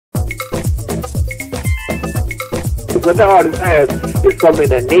what the artist has is something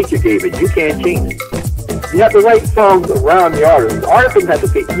that nature gave it. You can't change it. You have to write songs around the artist. The artist doesn't have to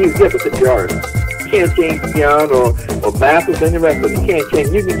fit you. You have to fit the artist. You can't change John or Mathis and the rest of it. You can't change.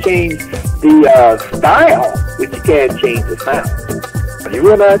 You can change the style, but you can't change the sound. You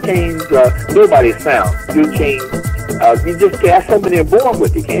will not change nobody's sound. You change. You just that's something they're born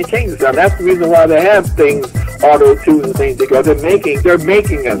with. You can't change the sound. That's the reason why they have things, auto-tune and things, because they're making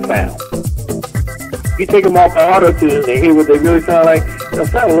a sound. You take them off the auto-tune and they hear what they really sound like, they'll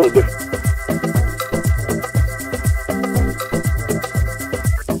sound a little different.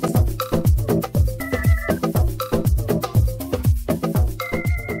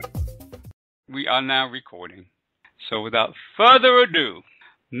 We are now recording. So without further ado,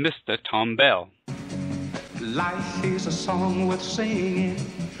 Mr. Thom Bell. Life is a song worth singing.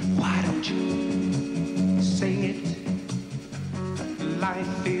 Why don't you sing it?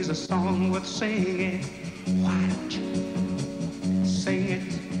 Life is a song worth singing. Why don't you sing it?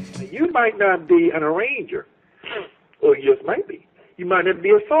 You might not be an arranger, or you just might be. You might not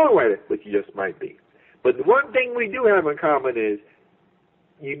be a songwriter, but you just might be. But the one thing we do have in common is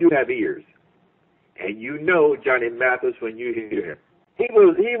you do have ears. And you know Johnny Mathis when you hear him. He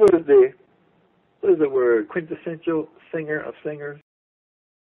was the, what is the word, quintessential singer of singers.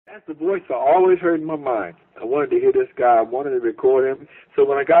 That's the voice I always heard in my mind. I wanted to hear this guy. I wanted to record him. So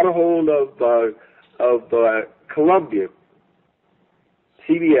when I got a hold of Columbia,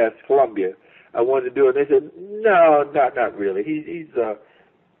 CBS Columbia, I wanted to do it. They said, no, not really. He's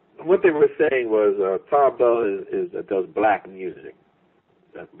what they were saying was Thom Bell does black music.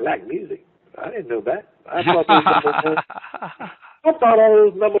 Black music? I didn't know that. I thought all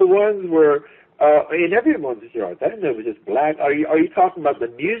those number ones were in everyone's charts. I didn't know it was just black. Are you talking about the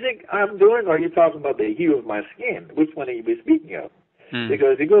music I'm doing, or are you talking about the hue of my skin? Which one are you speaking of?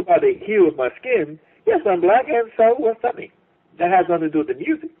 Because if you go by the hue of my skin, yes, I'm black, and so what's that mean? That has nothing to do with the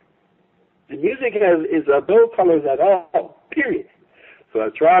music. The music is no colors at all, period. So I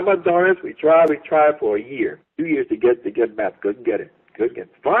tried my darndest. We tried for a year, 2 years to get Math. Couldn't get it.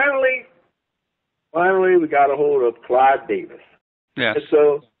 Finally, we got a hold of Clyde Davis. Yes. And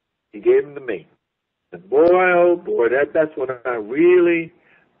so he gave him to me. And boy, oh boy, that's when I was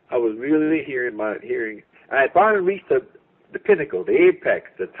really hearing. I had finally reached the pinnacle, the apex,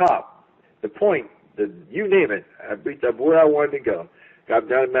 the top, the point, you name it. I reached up where I wanted to go. Got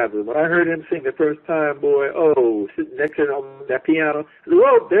down to Mathis. When I heard him sing the first time, boy, sitting next to him on that piano, I said,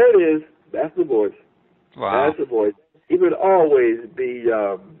 whoa, there it is. That's the voice. Wow. That's the voice. He would always be.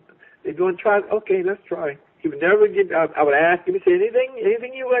 They're going to try. Okay, let's try. He would never get. I would ask him to say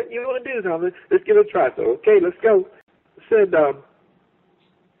anything you want to do, Tom. Let's give it a try. So okay, let's go. I said,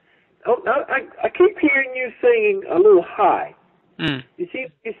 I keep hearing you singing a little high. You seem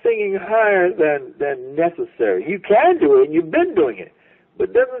to be singing higher than necessary. You can do it, and you've been doing it, but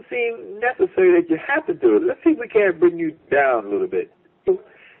it doesn't seem necessary that you have to do it. Let's see if we can't bring you down a little bit.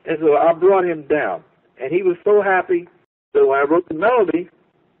 And so I brought him down, and he was so happy. So when I wrote the melody,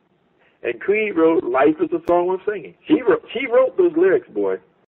 and Creed wrote "Life Is a Song Worth Singing." She wrote those lyrics, boy.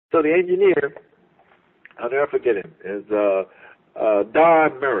 So the engineer, I'll never forget him, is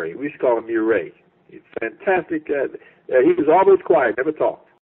Don Murray. We used to call him Murray. He's fantastic. He was always quiet, never talked.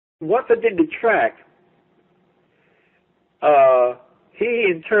 Once I did the track, he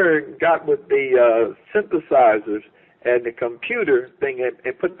in turn got with the synthesizers and the computer thing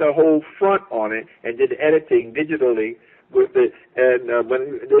and put the whole front on it and did editing digitally with it. And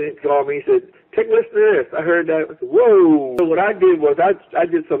when they called me, he said, take a listen to this. I heard that. I said, whoa. So what I did was I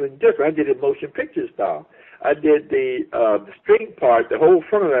did something different. I did it motion picture style. I did the string part, the whole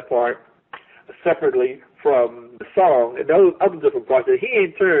front of that part, separately from the song, and those other different parts that he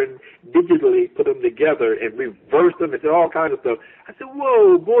in turn digitally put them together and reversed them and did all kinds of stuff. I said,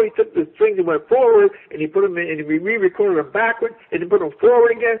 whoa, boy, he took the strings and went forward, and he put them in, and we re-recorded them backwards, and then put them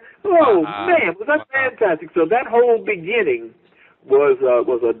forward again. Oh, man, was that fantastic. So that whole beginning was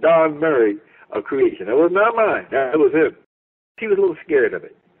a Don Murray creation. That was not mine. That was him. He was a little scared of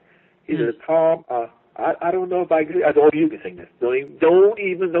it. He said, Tom, I don't know if I can. I don't. You can sing this. Don't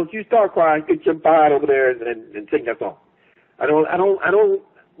you start crying. Get your behind over there and sing that song. I don't.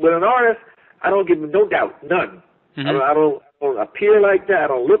 With an artist, I don't give him no doubt, none. I don't appear like that. I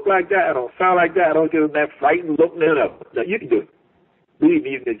don't look like that. I don't sound like that. I don't give him that frightened look. No. You can do it. Believe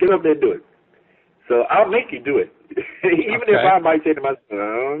me, you can get up there and do it. So I'll make you do it. Even if I might say to myself, I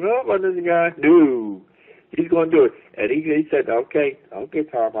don't know about this guy. No. He's going to do it. And he said, okay,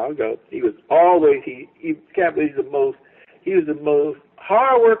 Tom, I'll go. He was always, he was the most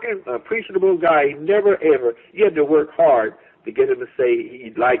hard-working, appreciable guy. He never, ever, you had to work hard to get him to say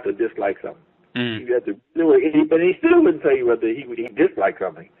he liked or disliked something. You had to do it, but he still wouldn't tell you whether he disliked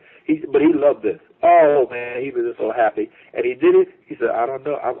something. But he loved this. Oh man, he was just so happy, and he did it. He said, "I don't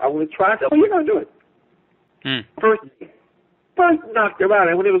know, I want to try." I said, "Oh, you're gonna do it." First knocked him out,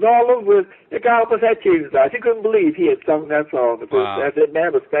 and when it was all over, the guy almost had tears in his eyes. He couldn't believe he had sung that song. I said, "Man,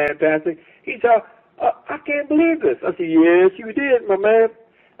 it was fantastic." He said, "I can't believe this." I said, "Yes, you did, my man."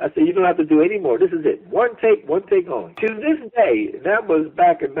 I said, "You don't have to do any more. This is it. One take only." To this day, that was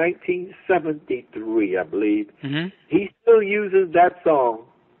back in 1973, I believe. He still uses that song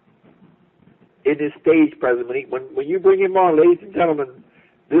in his stage presence. When you bring him on, ladies and gentlemen,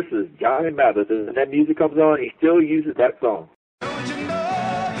 this is Johnny Mathis, and that music comes on, he still uses that song.